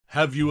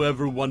Have you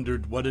ever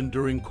wondered what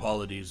enduring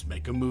qualities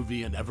make a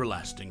movie an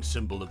everlasting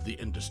symbol of the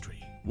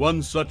industry?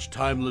 One such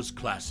timeless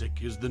classic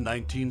is the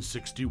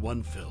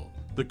 1961 film,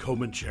 The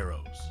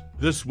Comancheros.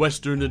 This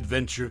Western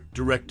adventure,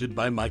 directed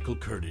by Michael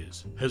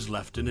Curtiz, has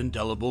left an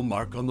indelible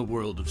mark on the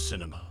world of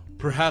cinema.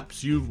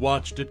 Perhaps you've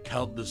watched it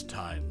countless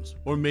times,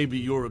 or maybe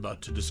you're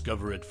about to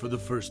discover it for the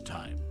first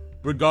time.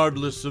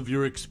 Regardless of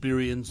your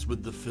experience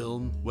with the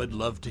film, we'd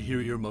love to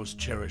hear your most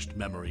cherished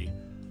memory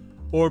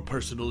or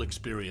personal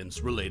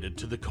experience related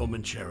to the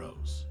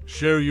Comancheros.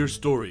 Share your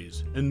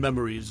stories and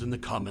memories in the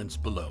comments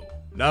below.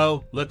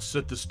 Now, let's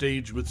set the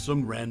stage with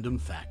some random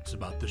facts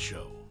about the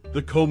show.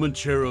 The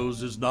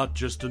Comancheros is not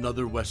just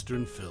another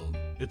Western film,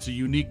 it's a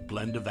unique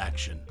blend of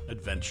action,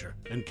 adventure,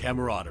 and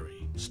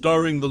camaraderie.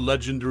 Starring the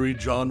legendary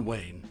John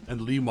Wayne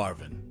and Lee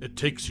Marvin, it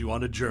takes you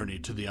on a journey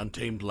to the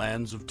untamed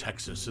lands of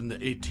Texas in the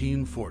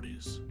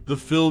 1840s. The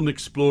film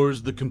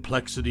explores the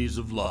complexities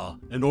of law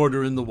and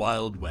order in the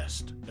Wild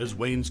West, as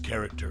Wayne's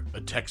character,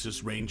 a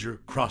Texas Ranger,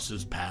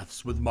 crosses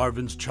paths with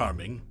Marvin's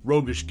charming,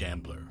 roguish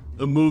gambler.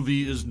 The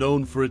movie is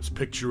known for its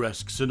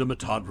picturesque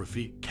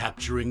cinematography,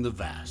 capturing the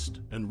vast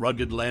and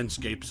rugged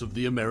landscapes of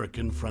the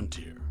American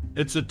frontier.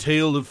 It's a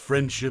tale of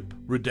friendship,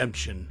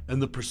 redemption, and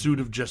the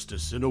pursuit of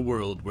justice in a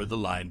world where the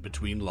line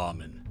between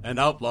lawman and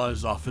outlaw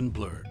is often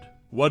blurred.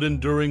 What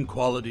enduring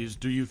qualities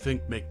do you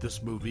think make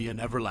this movie an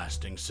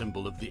everlasting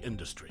symbol of the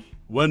industry?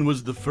 When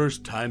was the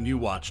first time you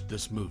watched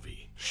this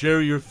movie?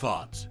 Share your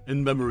thoughts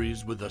and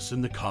memories with us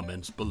in the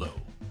comments below.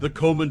 The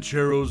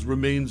Comancheros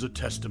remains a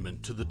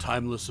testament to the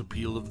timeless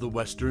appeal of the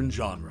Western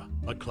genre,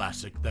 a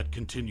classic that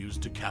continues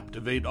to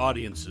captivate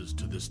audiences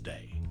to this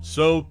day.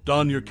 So,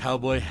 don your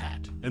cowboy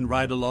hat and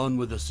ride along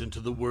with us into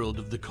the world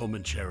of the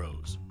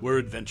Comancheros, where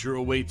adventure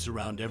awaits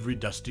around every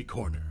dusty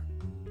corner.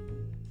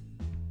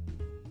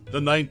 The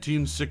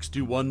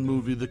 1961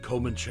 movie The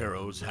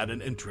Comancheros had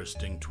an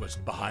interesting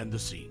twist behind the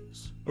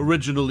scenes.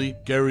 Originally,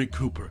 Gary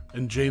Cooper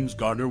and James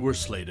Garner were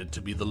slated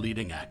to be the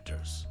leading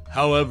actors.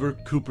 However,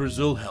 Cooper's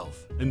ill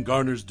health and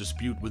Garner's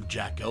dispute with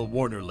Jack L.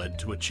 Warner led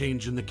to a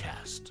change in the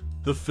cast.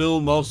 The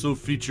film also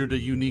featured a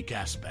unique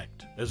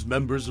aspect, as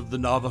members of the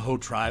Navajo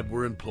tribe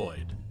were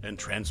employed and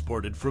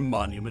transported from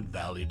Monument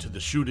Valley to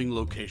the shooting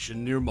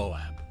location near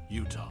Moab,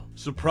 Utah.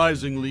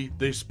 Surprisingly,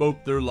 they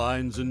spoke their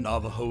lines in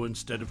Navajo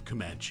instead of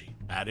Comanche,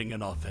 adding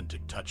an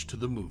authentic touch to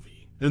the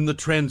movie. In the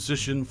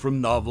transition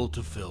from novel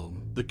to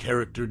film, the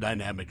character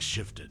dynamics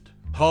shifted.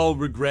 Paul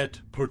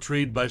Regret,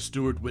 portrayed by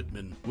Stuart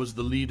Whitman, was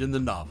the lead in the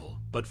novel,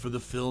 but for the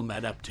film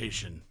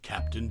adaptation,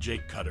 Captain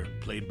Jake Cutter,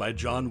 played by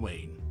John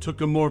Wayne,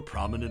 took a more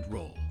prominent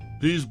role.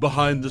 These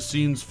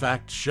behind-the-scenes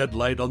facts shed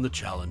light on the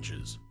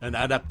challenges and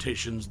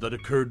adaptations that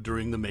occurred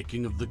during the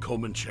making of the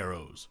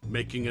Comancheros,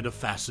 making it a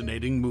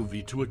fascinating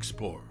movie to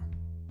explore.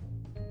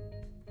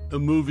 The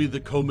movie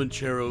The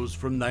Comancheros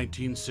from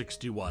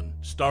 1961,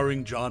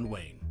 starring John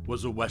Wayne,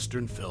 was a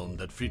Western film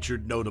that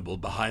featured notable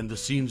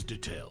behind-the-scenes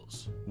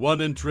details.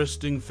 One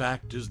interesting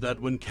fact is that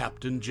when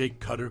Captain Jake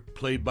Cutter,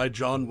 played by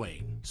John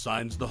Wayne,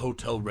 signs the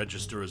hotel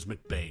register as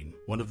McBain,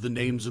 one of the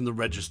names in the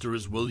register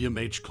is William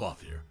H.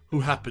 Clothier, who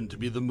happened to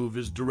be the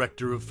movie's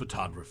director of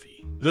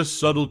photography. This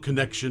subtle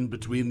connection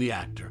between the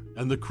actor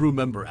and the crew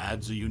member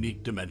adds a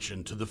unique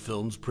dimension to the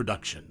film's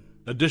production.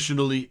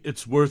 Additionally,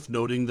 it's worth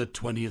noting that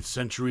 20th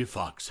Century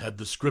Fox had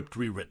the script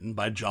rewritten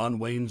by John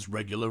Wayne's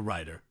regular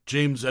writer,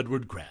 James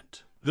Edward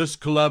Grant. This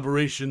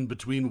collaboration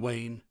between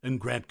Wayne and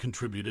Grant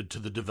contributed to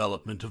the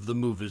development of the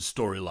movie's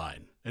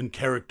storyline and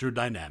character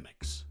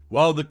dynamics.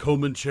 While the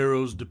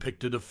Comancheros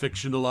depicted a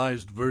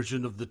fictionalized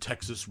version of the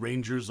Texas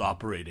Rangers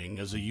operating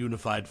as a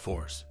unified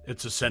force,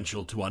 it's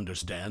essential to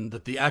understand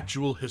that the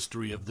actual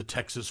history of the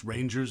Texas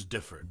Rangers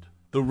differed.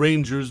 The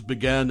Rangers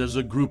began as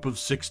a group of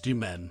 60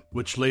 men,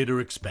 which later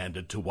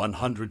expanded to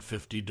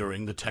 150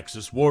 during the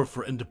Texas War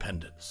for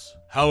Independence.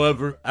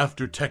 However,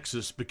 after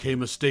Texas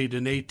became a state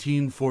in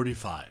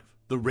 1845,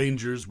 the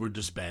Rangers were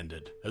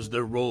disbanded, as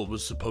their role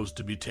was supposed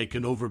to be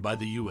taken over by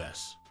the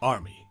U.S.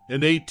 Army.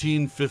 In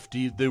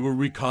 1850, they were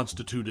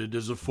reconstituted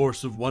as a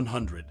force of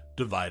 100,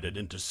 divided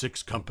into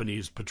 6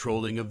 companies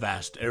patrolling a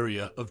vast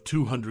area of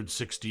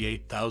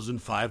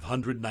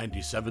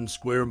 268,597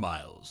 square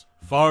miles,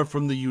 far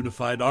from the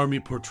unified army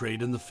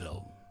portrayed in the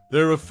film.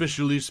 Their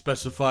officially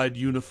specified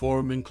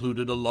uniform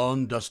included a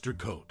long duster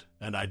coat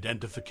and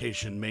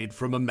identification made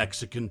from a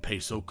Mexican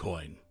peso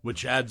coin,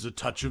 which adds a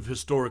touch of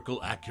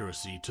historical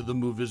accuracy to the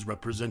movie's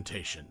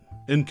representation.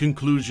 In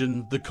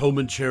conclusion, The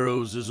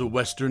Comancheros is a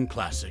Western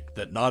classic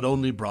that not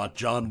only brought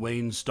John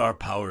Wayne's star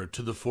power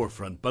to the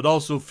forefront, but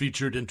also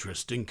featured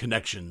interesting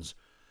connections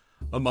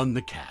among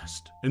the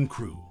cast and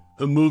crew.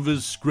 The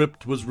movie's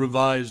script was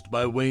revised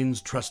by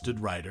Wayne's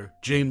trusted writer,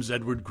 James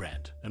Edward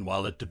Grant, and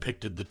while it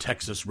depicted the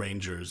Texas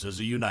Rangers as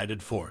a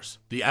united force,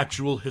 the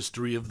actual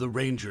history of the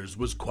Rangers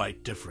was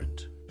quite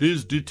different.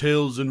 These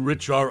details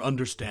enrich our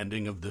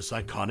understanding of this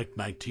iconic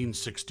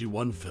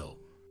 1961 film.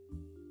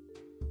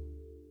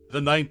 The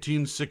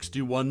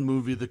 1961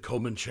 movie The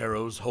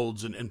Comancheros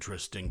holds an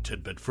interesting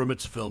tidbit from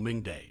its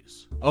filming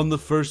days. On the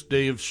first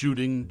day of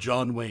shooting,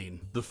 John Wayne,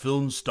 the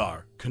film's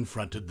star,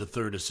 confronted the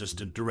third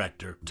assistant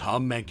director,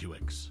 Tom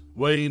Mankiewicz.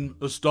 Wayne,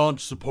 a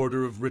staunch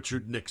supporter of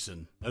Richard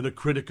Nixon and a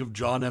critic of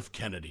John F.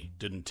 Kennedy,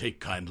 didn't take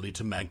kindly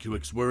to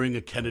Mankiewicz wearing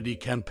a Kennedy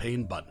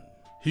campaign button.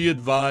 He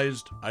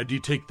advised,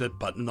 "I'd take that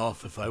button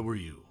off if I were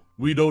you.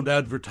 We don't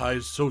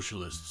advertise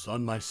socialists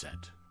on my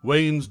set."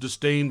 Wayne's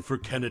disdain for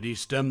Kennedy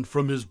stemmed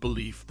from his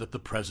belief that the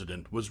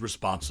president was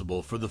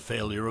responsible for the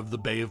failure of the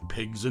Bay of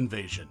Pigs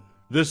invasion.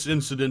 This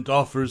incident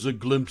offers a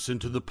glimpse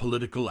into the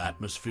political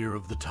atmosphere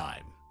of the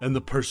time and the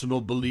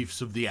personal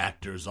beliefs of the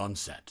actors on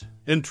set.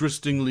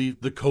 Interestingly,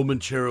 the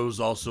Comancheros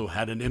also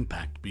had an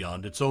impact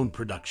beyond its own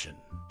production.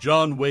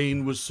 John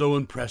Wayne was so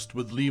impressed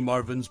with Lee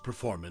Marvin's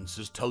performance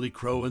as Tully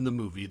Crow in the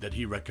movie that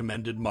he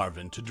recommended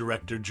Marvin to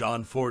director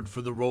John Ford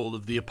for the role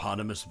of the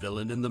eponymous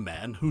villain in The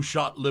Man Who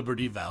Shot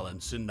Liberty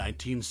Valance in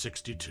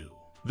 1962.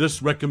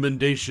 This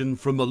recommendation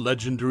from a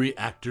legendary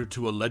actor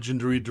to a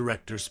legendary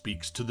director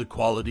speaks to the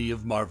quality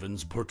of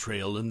Marvin's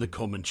portrayal in the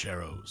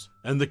Comancheros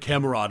and the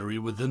camaraderie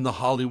within the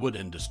Hollywood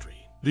industry.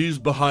 These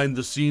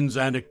behind-the-scenes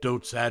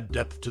anecdotes add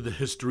depth to the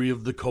history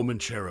of the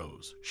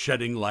Comancheros,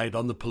 shedding light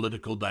on the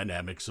political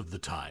dynamics of the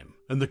time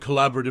and the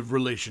collaborative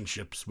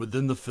relationships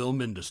within the film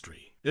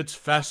industry. It's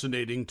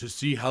fascinating to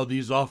see how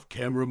these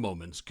off-camera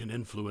moments can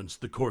influence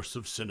the course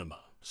of cinema.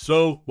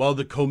 So, while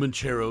the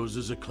Comancheros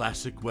is a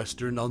classic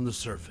Western on the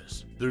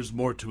surface, there's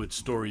more to its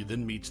story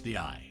than meets the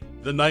eye.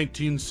 The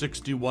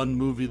 1961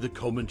 movie The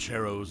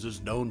Comancheros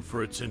is known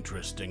for its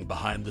interesting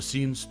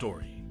behind-the-scenes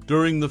story.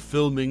 During the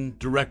filming,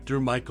 director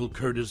Michael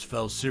Curtiz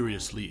fell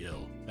seriously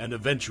ill and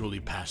eventually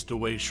passed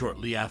away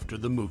shortly after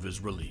the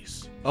movie's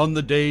release. On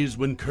the days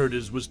when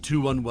Curtiz was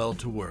too unwell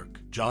to work,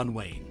 John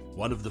Wayne,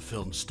 one of the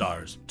film's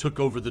stars, took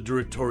over the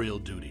directorial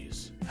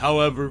duties.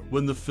 However,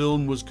 when the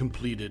film was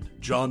completed,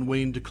 John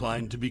Wayne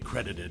declined to be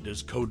credited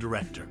as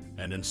co-director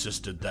and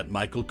insisted that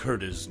Michael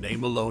Curtiz's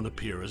name alone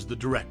appear as the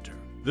director.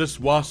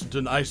 This wasn't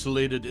an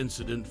isolated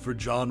incident for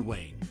John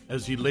Wayne,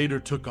 as he later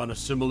took on a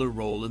similar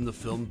role in the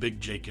film Big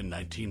Jake in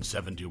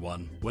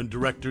 1971, when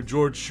director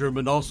George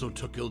Sherman also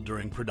took ill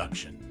during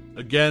production.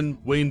 Again,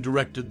 Wayne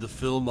directed the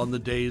film on the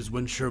days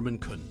when Sherman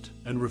couldn't,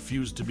 and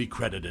refused to be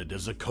credited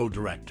as a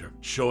co-director,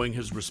 showing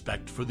his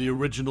respect for the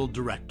original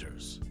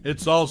directors.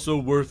 It's also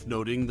worth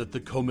noting that the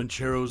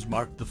Comancheros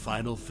marked the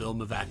final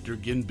film of actor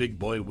Gin Big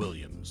Boy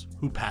Williams,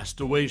 who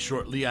passed away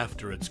shortly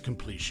after its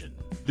completion.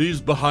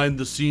 These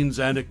behind-the-scenes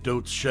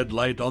anecdotes shed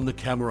light on the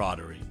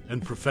camaraderie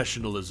and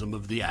professionalism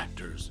of the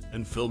actors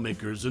and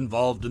filmmakers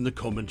involved in the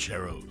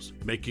Comancheros,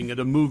 making it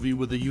a movie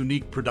with a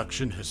unique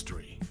production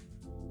history.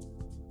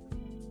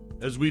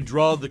 As we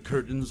draw the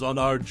curtains on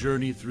our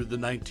journey through the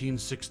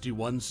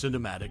 1961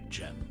 cinematic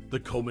gem, The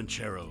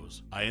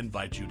Comancheros, I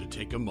invite you to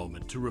take a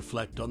moment to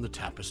reflect on the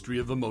tapestry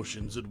of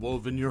emotions it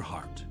wove in your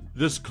heart.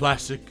 This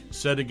classic,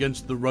 set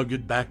against the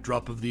rugged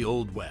backdrop of the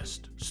Old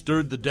West,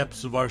 stirred the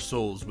depths of our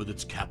souls with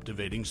its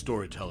captivating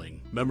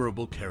storytelling,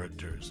 memorable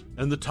characters,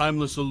 and the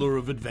timeless allure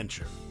of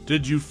adventure.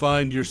 Did you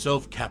find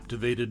yourself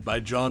captivated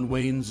by John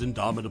Wayne's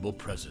indomitable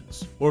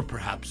presence? Or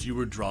perhaps you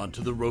were drawn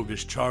to the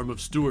roguish charm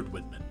of Stuart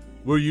Whitman?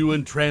 Were you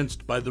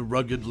entranced by the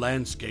rugged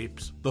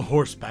landscapes, the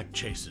horseback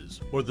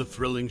chases, or the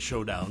thrilling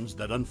showdowns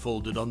that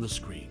unfolded on the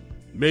screen?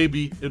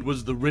 Maybe it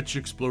was the rich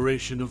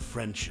exploration of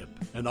friendship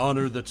and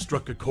honor that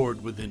struck a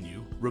chord within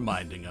you,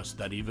 reminding us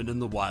that even in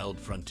the wild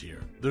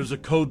frontier, there's a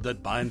code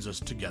that binds us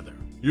together.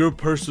 Your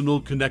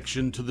personal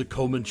connection to the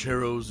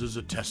Comancheros is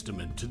a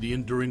testament to the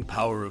enduring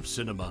power of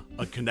cinema,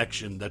 a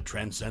connection that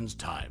transcends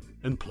time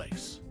and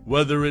place.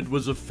 Whether it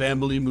was a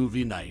family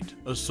movie night,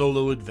 a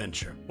solo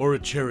adventure, or a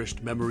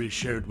cherished memory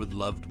shared with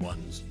loved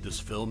ones, this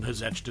film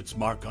has etched its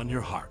mark on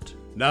your heart.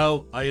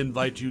 Now, I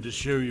invite you to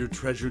share your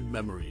treasured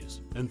memories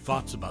and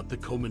thoughts about the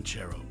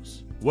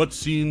Comancheros. What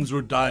scenes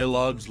or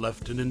dialogues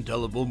left an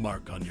indelible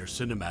mark on your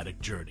cinematic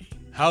journey?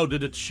 How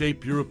did it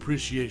shape your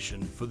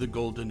appreciation for the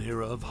golden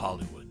era of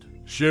Hollywood?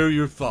 Share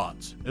your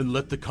thoughts and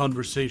let the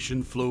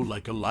conversation flow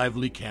like a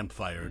lively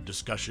campfire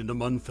discussion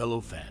among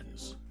fellow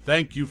fans.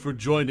 Thank you for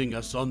joining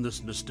us on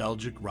this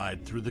nostalgic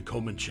ride through the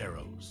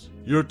Comancheros.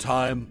 Your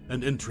time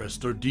and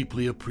interest are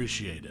deeply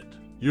appreciated.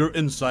 Your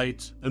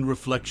insights and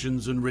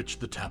reflections enrich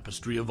the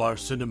tapestry of our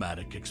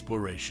cinematic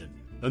exploration.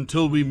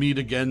 Until we meet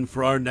again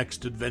for our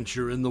next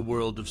adventure in the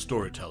world of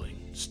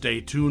storytelling,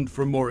 stay tuned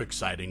for more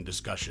exciting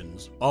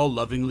discussions, all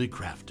lovingly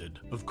crafted,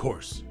 of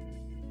course,